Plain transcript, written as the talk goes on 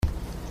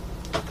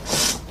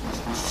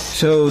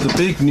So the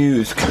big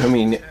news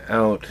coming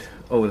out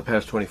over the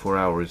past 24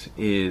 hours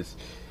is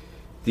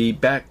the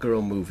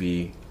Batgirl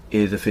movie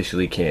is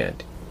officially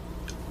canned.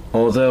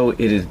 Although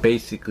it is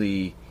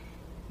basically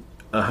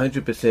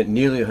 100%,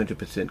 nearly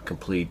 100%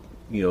 complete.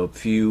 You know, a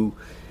few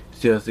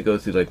still has to go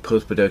through like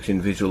post-production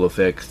visual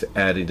effects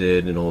added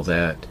in and all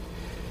that.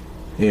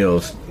 You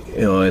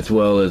know, as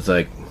well as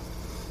like,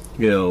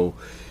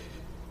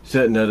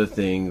 certain other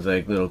things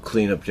like little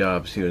cleanup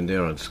jobs here and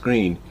there on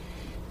screen.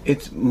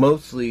 It's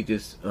mostly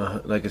just,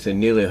 like I said,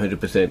 nearly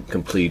 100%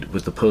 complete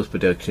with the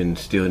post-production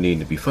still needing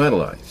to be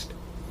finalized.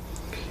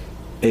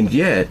 And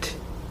yet,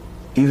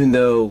 even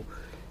though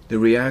the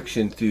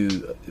reaction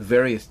to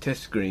various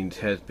test screens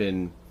has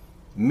been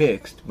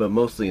mixed, but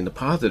mostly in the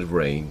positive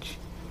range,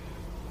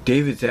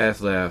 David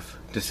Zaslav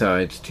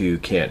decides to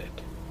can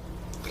it.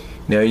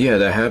 Now, yeah,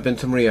 there have been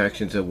some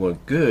reactions that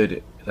weren't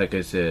good, like I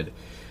said,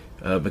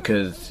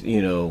 because,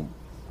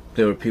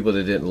 there were people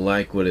that didn't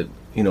like what it,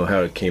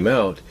 how it came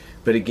out.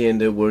 But again,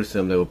 there were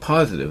some that were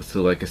positive.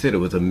 So like I said, it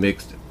was a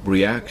mixed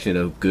reaction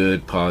of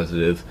good,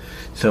 positive,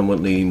 somewhat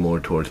leaning more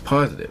towards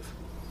positive.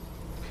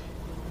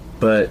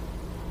 But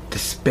to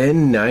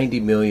spend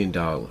 $90 million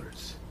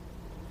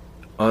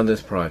on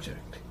this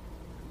project,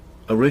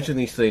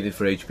 originally slated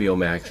for HBO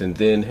Max, and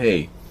then,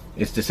 hey,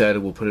 it's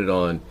decided we'll put it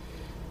on,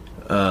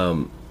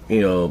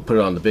 put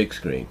it on the big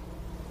screen.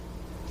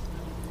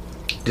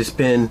 To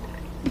spend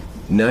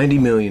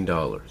 $90 million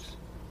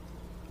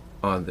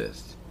on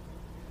this,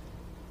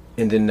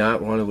 and then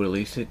not want to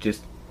release it,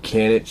 just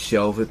can it,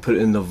 shelve it, put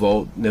it in the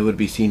vault, never to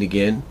be seen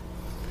again.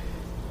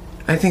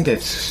 I think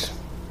that's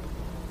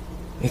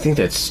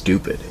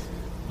stupid.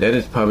 That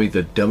is probably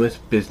the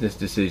dumbest business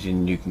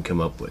decision you can come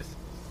up with.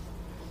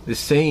 The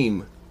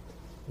same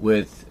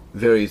with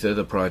various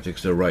other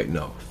projects they're writing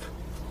off,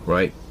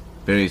 right?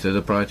 Various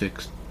other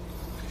projects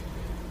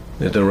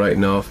that they're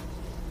writing off,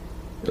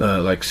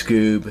 like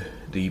Scoob,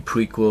 the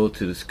prequel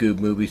to the Scoob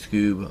movie,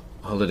 Scoob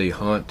Holiday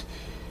Haunt.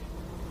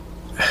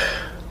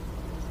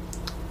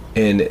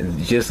 And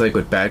just like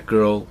with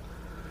Batgirl,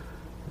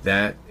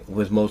 that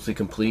was mostly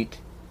complete.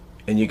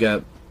 And you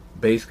got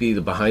basically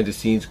the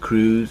behind-the-scenes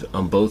crews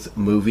on both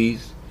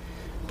movies,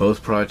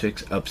 both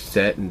projects,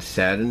 upset and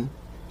saddened,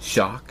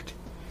 shocked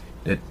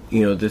that,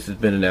 this has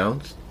been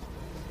announced.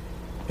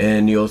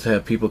 And you also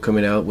have people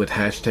coming out with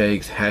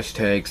hashtags,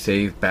 hashtag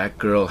save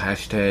Batgirl,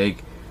 hashtag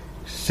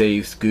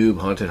save Scoob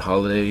Haunted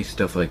Holiday,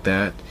 stuff like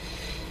that.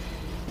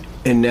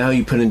 And now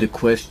you put into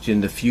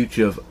question the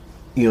future of,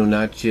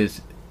 not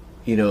just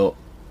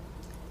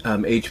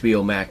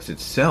HBO Max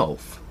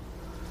itself,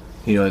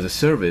 as a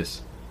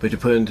service, but you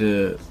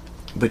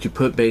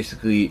put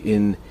basically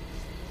in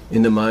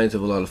the minds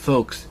of a lot of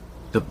folks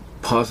the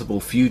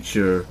possible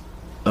future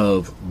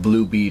of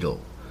Blue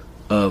Beetle,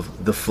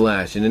 of The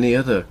Flash, and any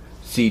other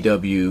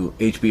CW,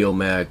 HBO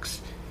Max,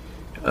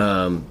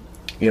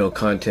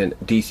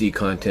 content, DC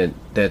content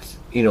that's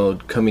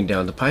coming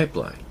down the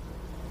pipeline.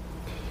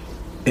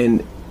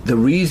 And the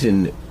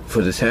reason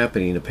for this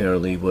happening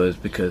apparently was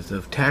because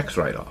of tax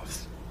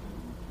write-offs.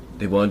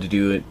 They wanted to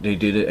do it. They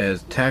did it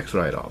as tax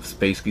write-offs,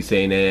 basically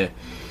saying, it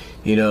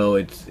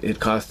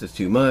cost us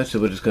too much, so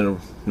we're just going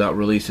to not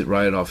release it,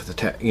 write it off as a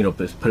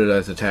put it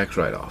as a tax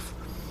write-off.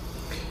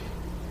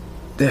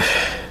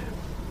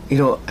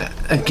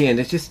 Again,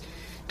 it's just,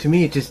 to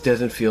me, it just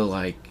doesn't feel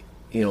like,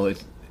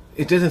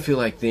 it doesn't feel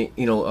like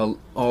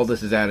all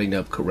this is adding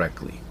up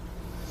correctly.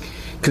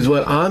 Because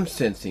what I'm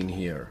sensing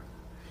here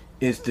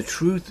is the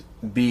truth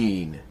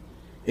being,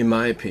 in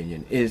my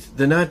opinion, is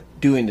they're not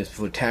doing this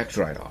for tax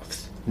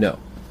write-offs. No.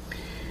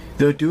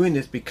 They're doing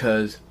this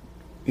because,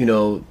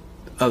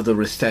 of the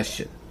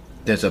recession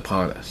that's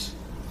upon us.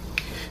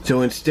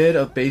 So instead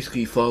of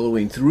basically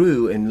following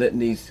through and letting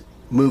these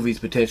movies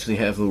potentially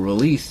have a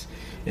release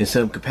in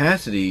some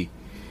capacity,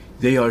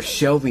 they are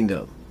shelving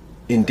them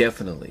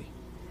indefinitely.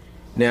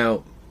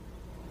 Now,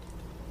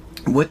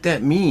 what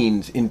that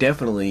means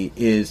indefinitely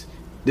is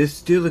there's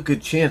still a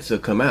good chance they'll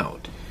come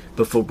out.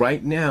 But for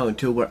right now,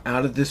 until we're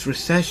out of this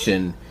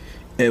recession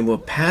and we're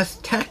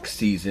past tax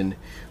season,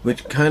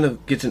 which kind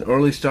of gets an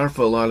early start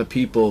for a lot of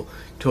people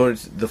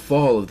towards the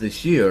fall of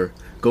this year,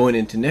 going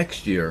into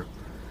next year,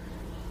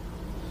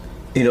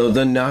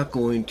 they're not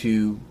going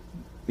to,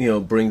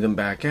 bring them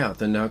back out.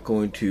 They're not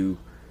going to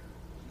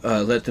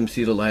let them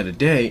see the light of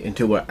day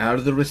until we're out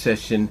of the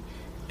recession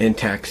and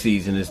tax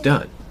season is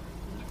done.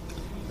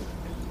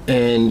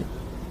 And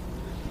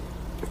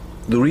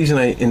the reason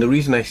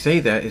I say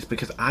that is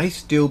because I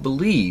still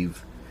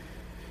believe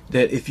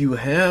that if you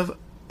have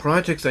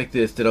projects like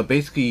this that are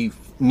basically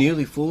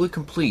nearly fully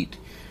complete,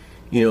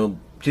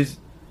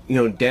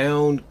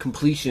 down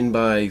completion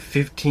by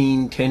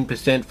 15,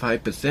 10%,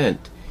 5%,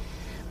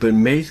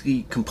 but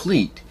basically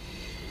complete,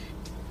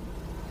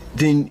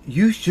 then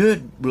you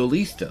should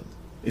release them.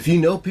 If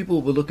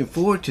people were looking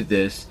forward to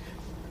this,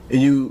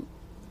 and you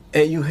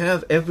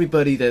have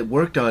everybody that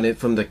worked on it,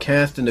 from the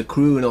cast and the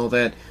crew and all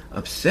that,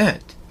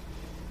 upset,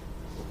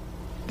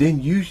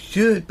 then you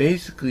should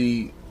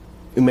basically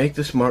make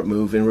the smart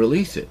move and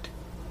release it.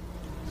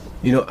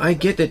 I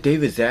get that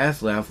David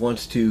Zaslav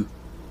wants to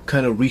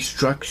kind of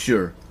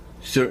restructure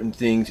certain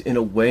things in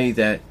a way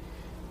that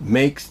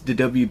makes the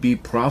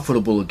WB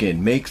profitable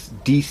again, makes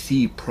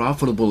DC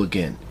profitable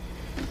again.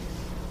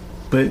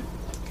 But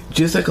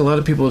just like a lot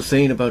of people are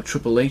saying about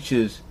Triple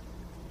H's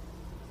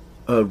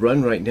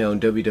run right now in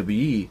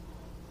WWE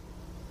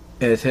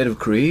as head of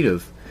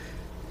creative,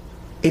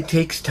 it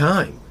takes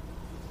time.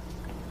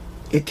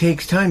 It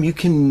takes time. You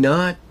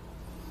cannot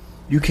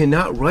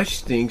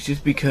rush things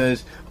just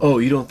because, oh,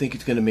 you don't think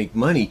it's going to make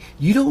money.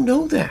 You don't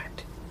know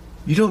that.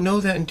 You don't know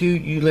that until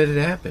you let it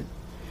happen.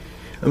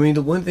 I mean,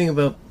 the one thing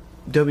about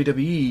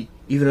WWE,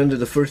 even under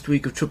the first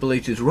week of Triple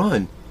H's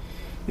run,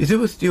 is there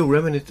was still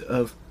remnants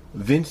of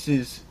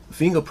Vince's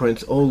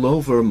fingerprints all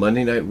over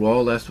Monday Night Raw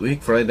last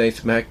week, Friday Night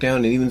SmackDown,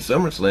 and even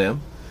SummerSlam.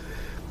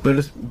 But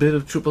a bit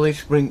of Triple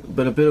H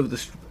but a bit of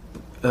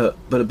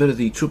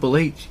the Triple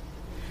H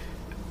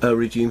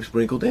regime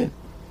sprinkled in.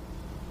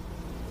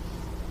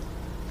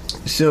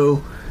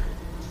 So,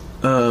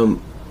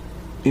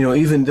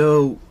 even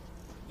though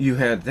you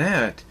had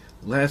that,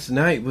 last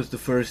night was the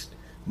first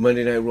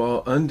Monday Night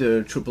Raw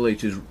under Triple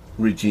H's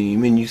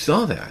regime, and you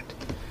saw that.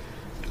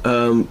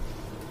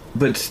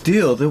 But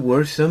still, there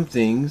were some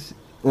things,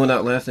 well,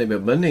 not last night,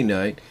 but Monday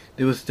night,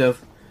 there was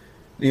stuff,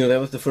 that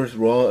was the first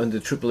Raw under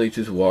Triple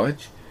H's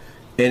watch.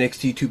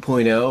 NXT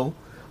 2.0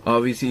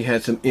 obviously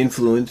had some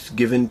influence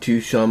given to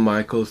Shawn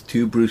Michaels,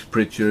 to Bruce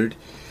Pritchard,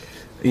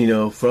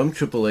 from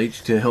Triple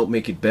H to help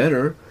make it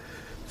better.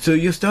 So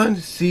you're starting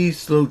to see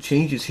slow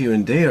changes here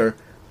and there,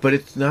 but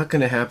it's not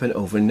going to happen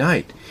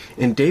overnight.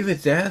 And David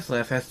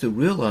Zaslav has to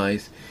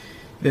realize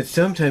that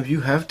sometimes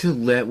you have to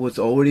let what's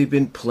already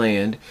been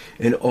planned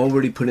and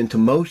already put into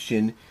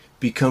motion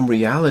become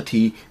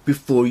reality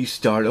before you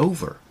start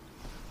over,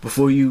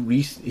 before you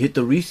hit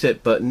the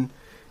reset button,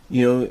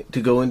 to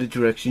go in the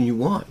direction you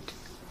want.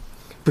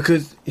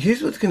 Because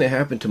here's what's going to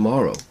happen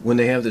tomorrow when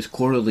they have this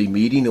quarterly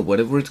meeting or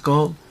whatever it's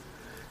called,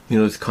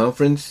 this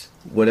conference,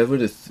 whatever,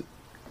 this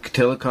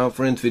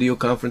teleconference, video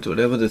conference,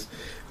 whatever, this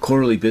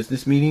quarterly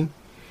business meeting.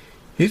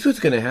 Here's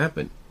what's going to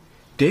happen.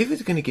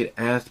 David's going to get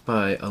asked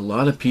by a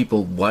lot of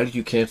people, why did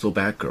you cancel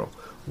Batgirl?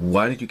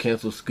 Why did you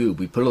cancel Scoob?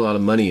 We put a lot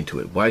of money into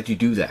it. Why did you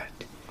do that?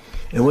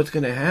 And what's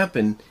going to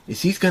happen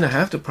is he's going to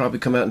have to probably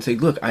come out and say,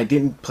 look, I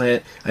didn't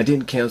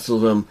cancel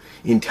them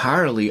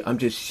entirely. I'm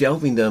just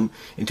shelving them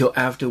until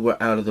after we're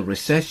out of the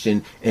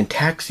recession and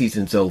tax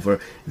season's over.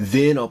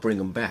 Then I'll bring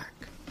them back.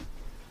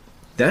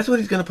 That's what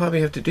he's going to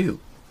probably have to do.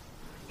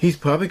 He's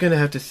probably going to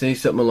have to say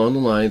something along the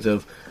lines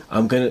of,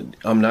 I'm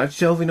not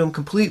shelving them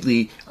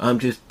completely. I'm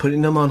just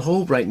putting them on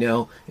hold right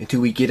now until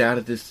we get out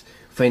of this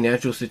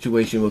financial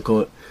situation we're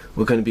going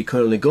to be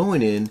currently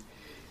going in,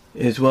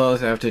 as well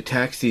as after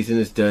tax season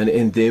is done,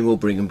 and then we'll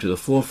bring them to the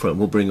forefront.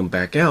 We'll bring them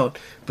back out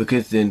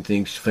because then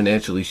things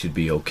financially should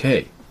be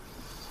okay.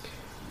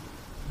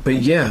 But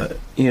yeah,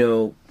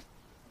 if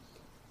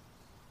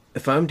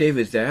I'm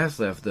David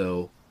Zaslav,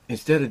 though,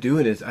 instead of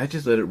doing this, I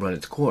just let it run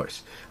its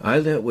course. I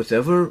let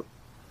whatever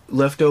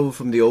left over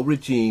from the old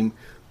regime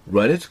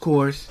run its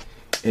course,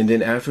 and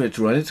then after it's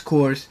run its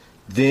course,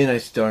 then I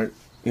start,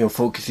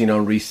 focusing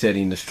on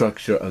resetting the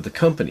structure of the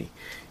company.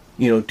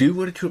 Do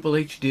what a Triple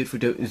H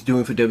is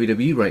doing for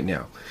WWE right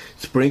now.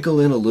 Sprinkle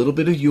in a little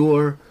bit of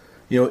your,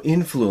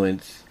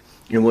 influence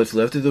in what's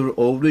left of the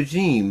old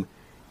regime,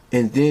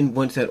 and then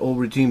once that old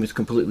regime is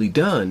completely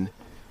done,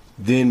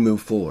 then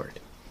move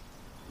forward.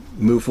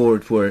 Move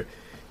forward for,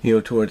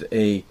 towards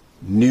a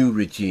new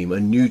regime, a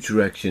new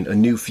direction, a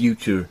new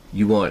future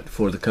you want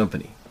for the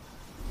company.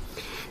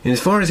 And as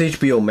far as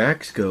HBO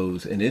Max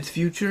goes and its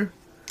future,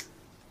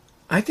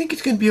 I think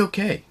it's going to be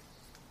okay.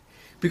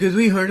 Because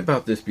we heard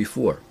about this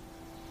before.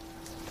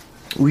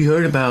 We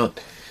heard about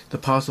the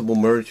possible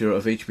merger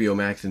of HBO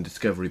Max and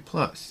Discovery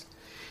Plus.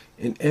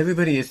 And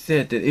everybody has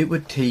said that it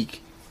would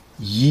take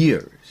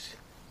years,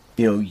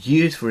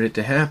 years for it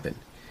to happen.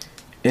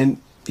 And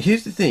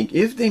here's the thing.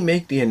 If they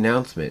make the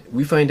announcement,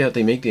 we find out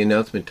they make the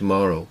announcement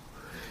tomorrow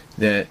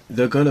that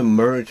they're going to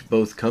merge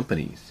both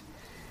companies.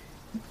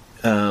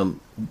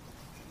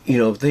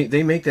 If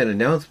they make that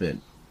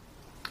announcement,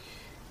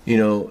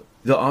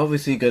 they're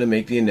obviously going to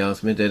make the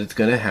announcement that it's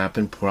going to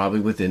happen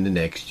probably within the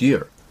next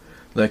year.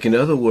 Like, in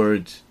other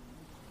words,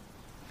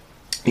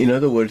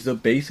 they're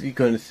basically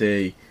going to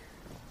say,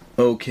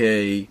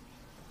 okay,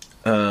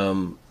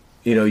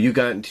 you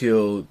got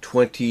until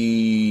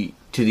to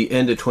the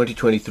end of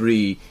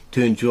 2023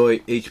 to enjoy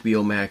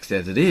HBO Max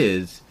as it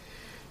is,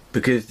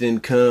 because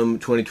then come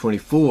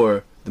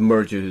 2024, the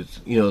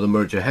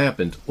merger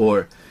happens,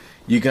 or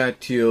you got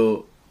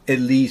till at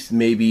least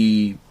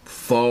maybe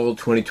fall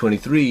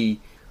 2023,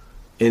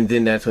 and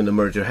then that's when the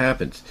merger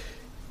happens.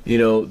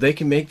 They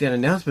can make that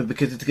announcement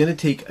because it's going to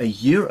take a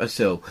year or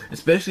so,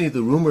 especially if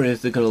the rumor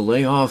is they're going to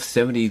lay off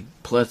 70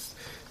 plus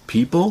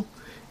people.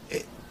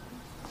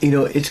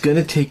 It's going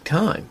to take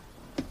time.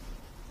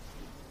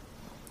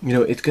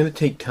 It's going to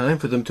take time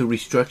for them to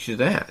restructure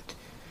that.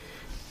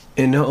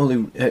 And not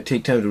only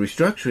take time to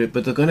restructure it,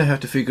 but they're going to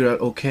have to figure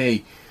out,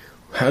 okay,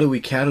 how do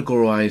we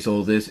categorize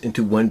all this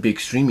into one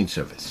big streaming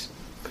service?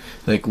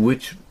 Like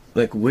which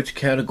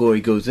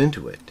category goes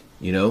into it,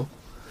 you know?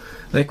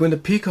 Like when the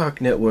Peacock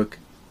network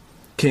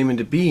came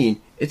into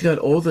being, it's got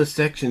all the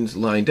sections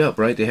lined up,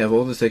 right? They have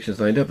all the sections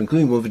lined up,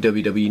 including one for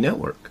WWE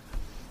Network.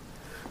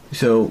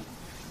 So,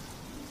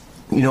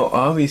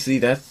 obviously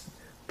that's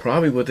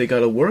probably what they got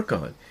to work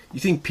on. You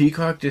think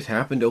Peacock just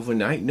happened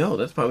overnight? No,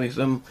 that's probably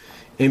some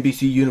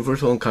NBC,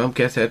 Universal, and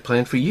Comcast had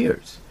planned for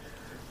years.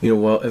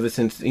 Ever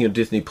since,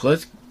 Disney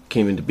Plus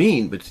came into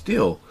being, but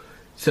still,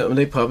 something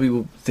they probably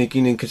were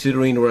thinking and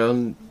considering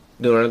around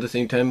the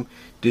same time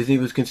Disney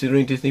was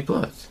considering Disney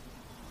Plus.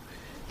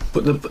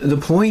 But the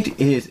point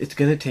is, it's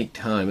going to take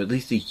time, at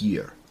least a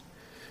year.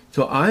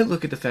 So I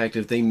look at the fact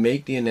that if they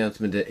make the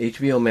announcement that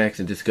HBO Max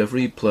and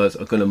Discovery Plus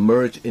are going to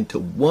merge into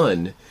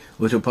one,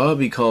 which will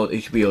probably be called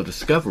HBO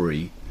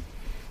Discovery,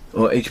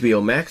 or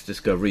HBO Max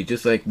Discovery,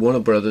 just like Warner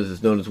Brothers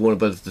is known as Warner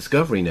Brothers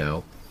Discovery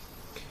now,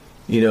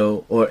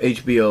 or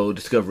HBO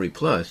Discovery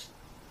Plus,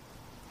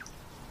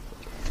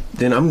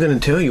 then I'm going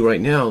to tell you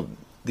right now,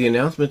 the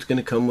announcement's going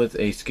to come with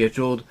a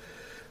scheduled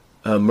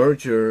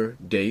merger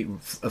date,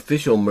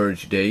 official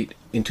merge date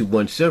into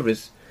one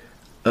service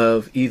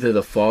of either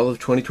the fall of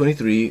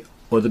 2023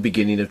 or the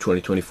beginning of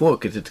 2024,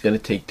 because it's going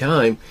to take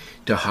time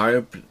to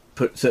hire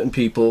certain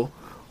people,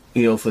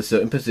 for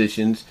certain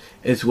positions,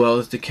 as well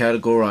as to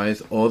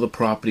categorize all the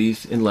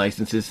properties and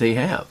licenses they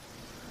have.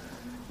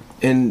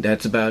 And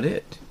that's about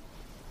it.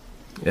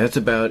 That's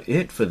about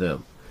it for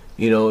them,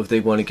 if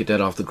they want to get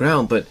that off the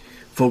ground. But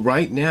for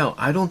right now,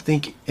 I don't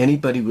think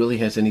anybody really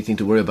has anything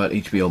to worry about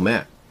HBO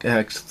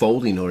Max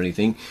folding or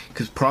anything,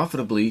 because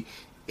profitably,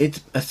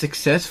 it's a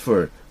success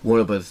for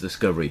Warner Bros.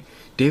 Discovery.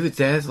 David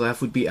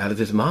Zaslav would be out of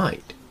his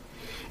mind.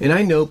 And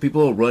I know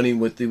people are running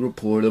with the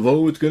report of,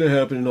 it's going to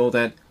happen and all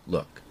that.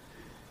 Look,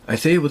 I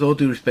say it with all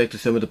due respect to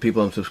some of the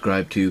people I'm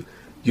subscribed to,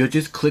 you're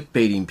just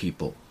clickbaiting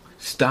people.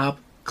 Stop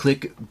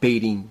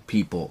clickbaiting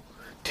people.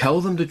 Tell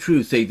them the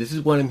truth. Say, this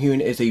is what I'm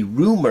hearing as a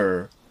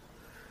rumor,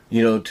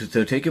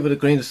 to take it with a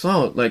grain of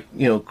salt, like,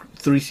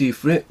 3C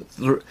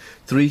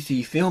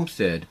Film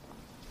said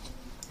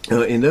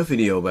in their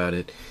video about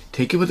it.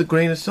 Take it with a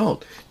grain of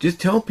salt.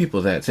 Just tell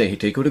people that. Say, hey,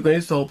 take it with a grain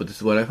of salt, but this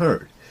is what I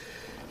heard.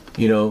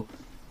 And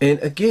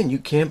again, you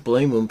can't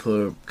blame them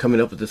for coming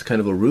up with this kind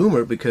of a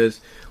rumor,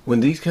 because when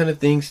these kind of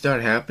things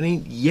start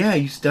happening,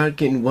 you start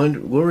getting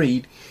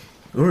worried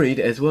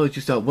as well as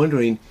you start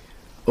wondering,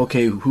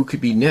 okay, who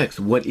could be next?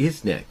 What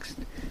is next,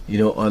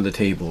 on the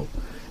table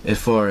as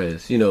far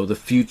as, the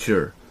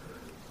future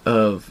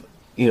of,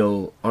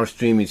 our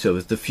streaming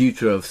service, the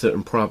future of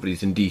certain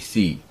properties in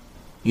DC.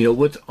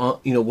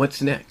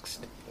 What's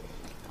next?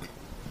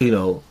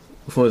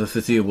 For the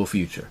foreseeable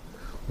future.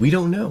 We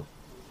don't know.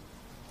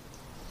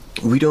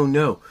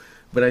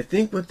 But I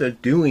think what they're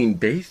doing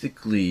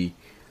basically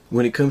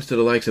when it comes to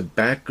the likes of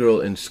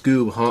Batgirl and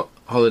Scoob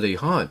Holiday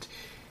Haunt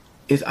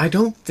is, I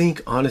don't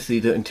think honestly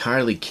they're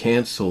entirely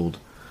canceled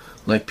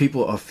like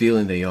people are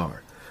feeling they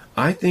are.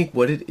 I think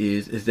what it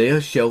is they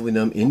are shelving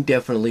them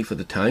indefinitely for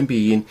the time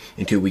being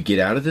until we get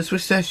out of this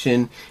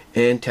recession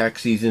and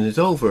tax season is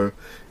over.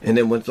 And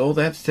then once all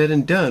that's said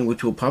and done,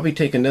 which will probably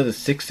take another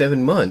 6-7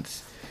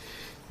 months,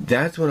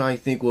 that's when I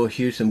think we'll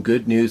hear some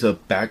good news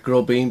of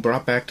Batgirl being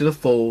brought back to the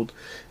fold,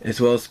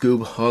 as well as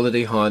Scoob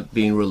Holiday Haunt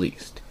being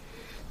released.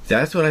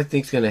 That's what I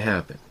think's going to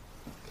happen.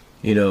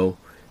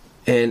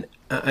 And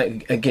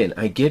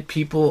I get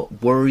people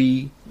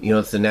worry.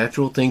 It's a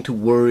natural thing to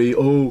worry.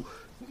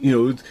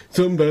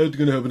 Something bad's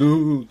going to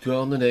happen.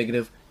 Dwell on the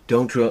negative.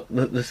 Don't dwell.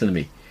 Listen to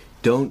me.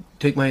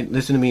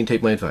 Listen to me and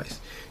take my advice.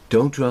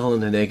 Don't dwell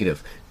on the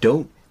negative.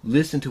 Don't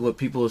listen to what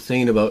people are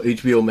saying about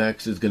HBO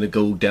Max is going to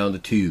go down the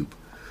tube.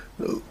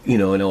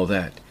 And all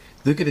that.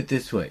 Look at it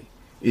this way.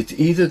 It's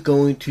either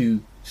going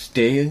to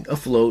stay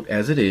afloat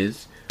as it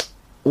is,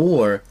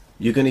 or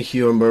you're going to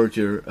hear a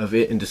merger of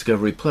it and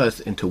Discovery Plus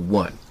into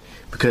one.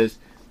 Because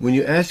when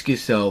you ask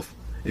yourself,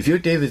 if you're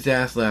David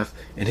Zaslav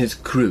and his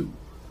crew,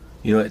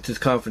 at this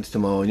conference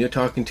tomorrow, and you're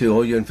talking to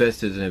all your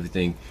investors and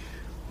everything,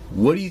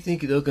 what do you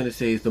think they're going to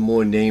say is the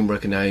more name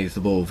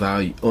recognizable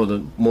value, or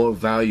the more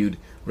valued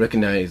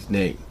recognized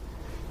name?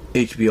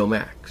 HBO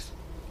Max.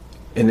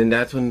 And then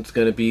that's when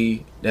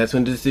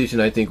the decision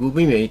I think will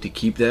be made to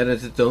keep that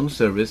as its own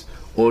service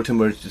or to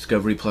merge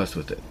Discovery Plus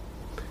with it.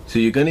 So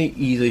you're going to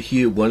either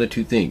hear one or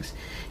two things.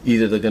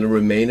 Either they're going to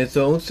remain its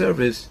own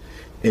service,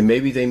 and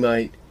maybe they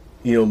might,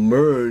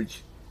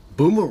 merge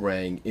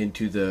Boomerang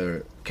into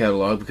their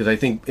catalog, because I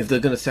think if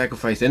they're going to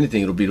sacrifice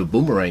anything, it'll be the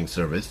Boomerang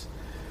service.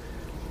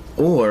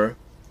 Or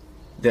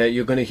that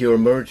you're going to hear a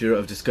merger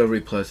of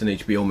Discovery Plus and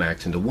HBO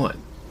Max into one,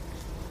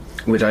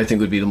 which I think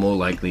would be the more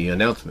likely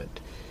announcement.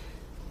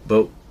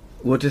 But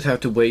we'll just have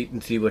to wait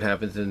and see what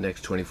happens in the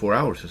next 24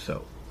 hours or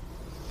so.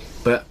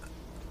 But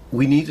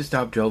we need to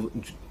stop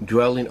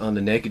dwelling on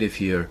the negative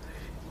here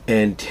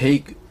and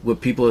take what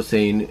people are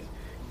saying,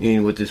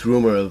 with this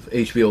rumor of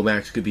HBO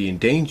Max could be in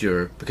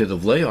danger because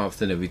of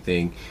layoffs and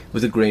everything,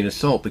 with a grain of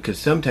salt, because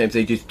sometimes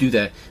they just do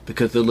that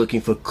because they're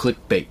looking for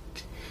clickbait.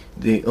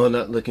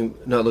 Not looking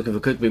for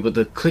clickbait, but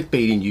they're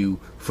clickbaiting you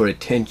for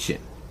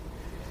attention.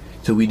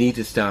 So we need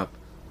to stop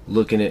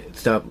looking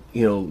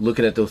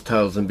at those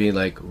titles and being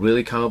like,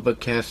 really, Comic Book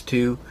Cast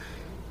 2?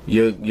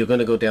 You're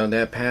gonna go down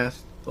that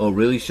path? Or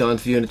really,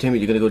 Sean's View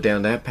Entertainment, you're gonna go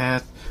down that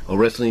path? Or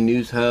Wrestling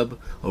News Hub?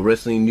 Or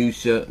Wrestling News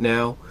Show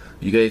Now?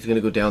 You guys are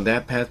gonna go down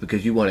that path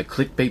because you want to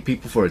clickbait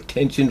people for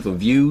attention, for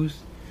views?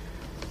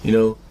 You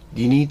know,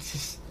 you need to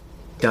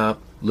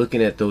stop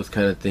looking at those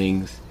kind of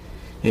things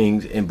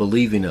and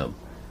believing them.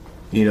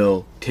 You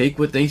know, take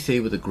what they say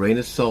with a grain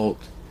of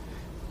salt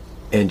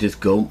and just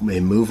go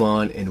and move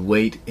on and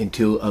wait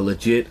until a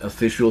legit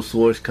official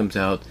source comes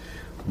out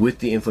with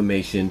the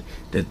information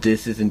that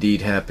this is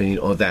indeed happening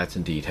or that's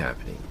indeed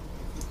happening.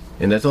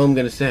 And that's all I'm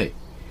going to say.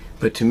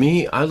 But to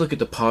me, I look at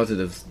the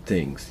positive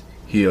things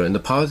here. And the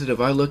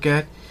positive I look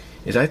at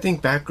is I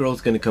think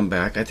Batgirl's going to come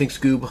back. I think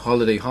Scoob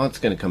Holiday Haunt's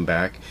going to come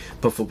back.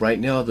 But for right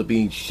now, they're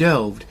being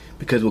shelved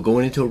because we're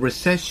going into a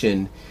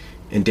recession.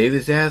 And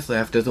David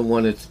Zaslav doesn't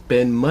want to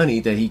spend money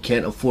that he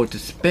can't afford to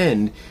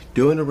spend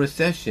during a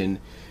recession.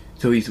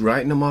 So he's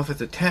writing them off as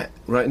a tax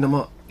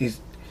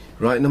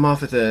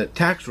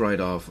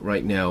write-off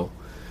right now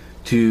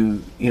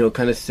to, you know,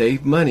 kind of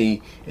save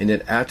money. And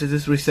then after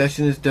this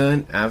recession is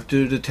done,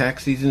 after the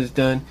tax season is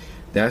done,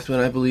 that's when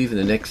I believe in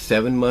the next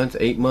 7 months,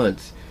 8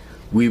 months,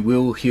 we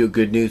will hear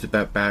good news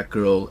about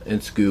Batgirl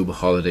and Scoob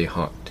Holiday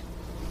Haunt.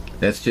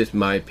 That's just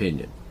my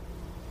opinion.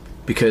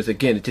 Because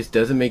again, it just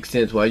doesn't make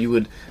sense why you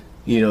would,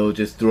 you know,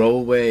 just throw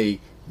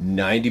away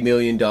 $90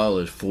 million,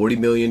 $40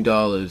 million,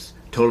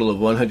 total of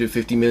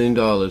 $150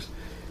 million,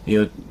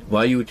 you know,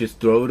 why you would just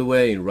throw it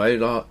away and write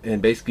it off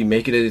and basically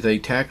make it as a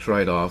tax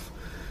write-off,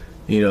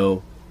 you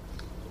know,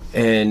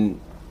 and,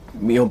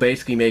 you know,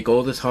 basically make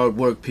all this hard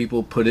work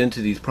people put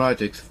into these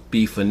projects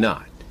be for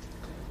naught.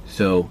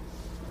 So,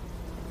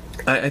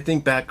 I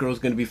think Batgirl's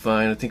going to be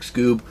fine. I think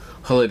Scoob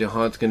Holiday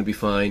Haunt's going to be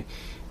fine.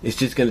 It's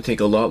just going to take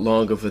a lot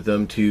longer for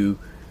them to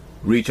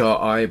reach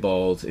our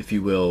eyeballs, if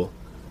you will,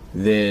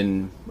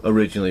 than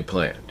originally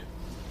planned.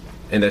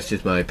 And that's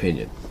just my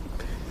opinion.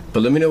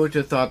 But let me know what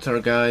your thoughts are,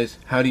 guys.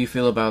 How do you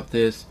feel about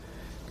this?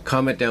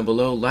 Comment down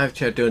below. Live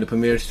chat during the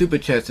premiere. Super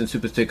chats and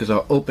super stickers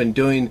are open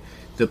during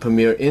the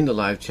premiere in the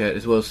live chat,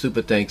 as well as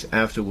super thanks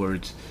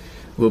afterwards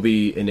will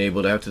be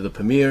enabled after the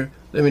premiere.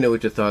 Let me know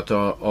what your thoughts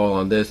are all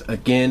on this.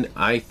 Again,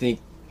 I think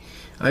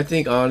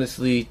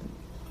honestly,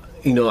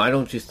 you know, I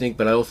don't just think,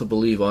 but I also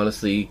believe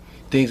honestly,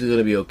 things are going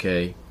to be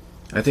okay.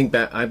 I think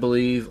and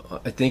believe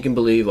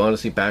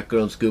honestly,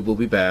 Batgirl and Scoob will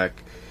be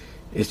back.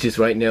 It's just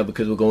right now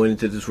because we're going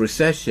into this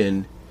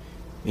recession,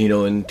 you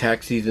know, and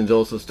tax season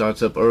also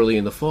starts up early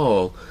in the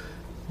fall,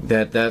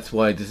 that's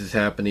why this is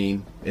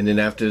happening. And then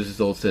after this is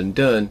all said and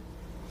done,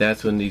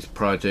 that's when these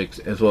projects,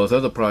 as well as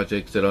other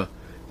projects that are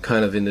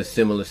kind of in this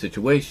similar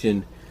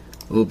situation,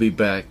 will be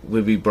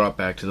brought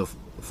back to the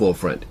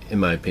forefront, in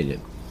my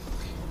opinion.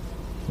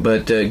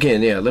 But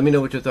again, yeah, let me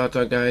know what your thoughts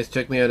are, guys.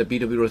 Check me out at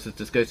BW Roses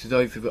Discussions, all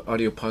your favorite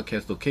audio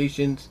podcast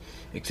locations,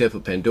 except for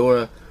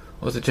Pandora.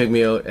 Also check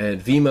me out at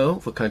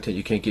Vimeo for content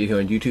you can't get here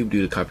on YouTube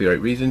due to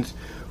copyright reasons.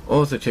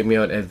 Also check me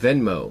out at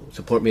Venmo.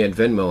 Support me at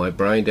Venmo at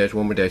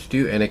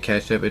Brian-Warmer-2 and at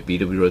Cash App at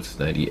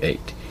BWRoses98.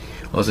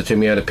 Also check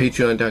me out at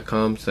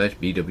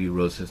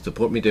Patreon.com/BWRoses.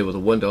 Support me there with a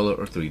 $1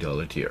 or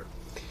 $3 tier.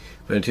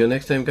 But until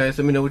next time, guys,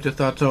 let me know what your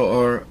thoughts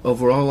are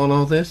overall on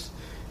all this.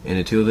 And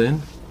until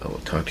then, I will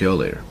talk to y'all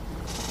later.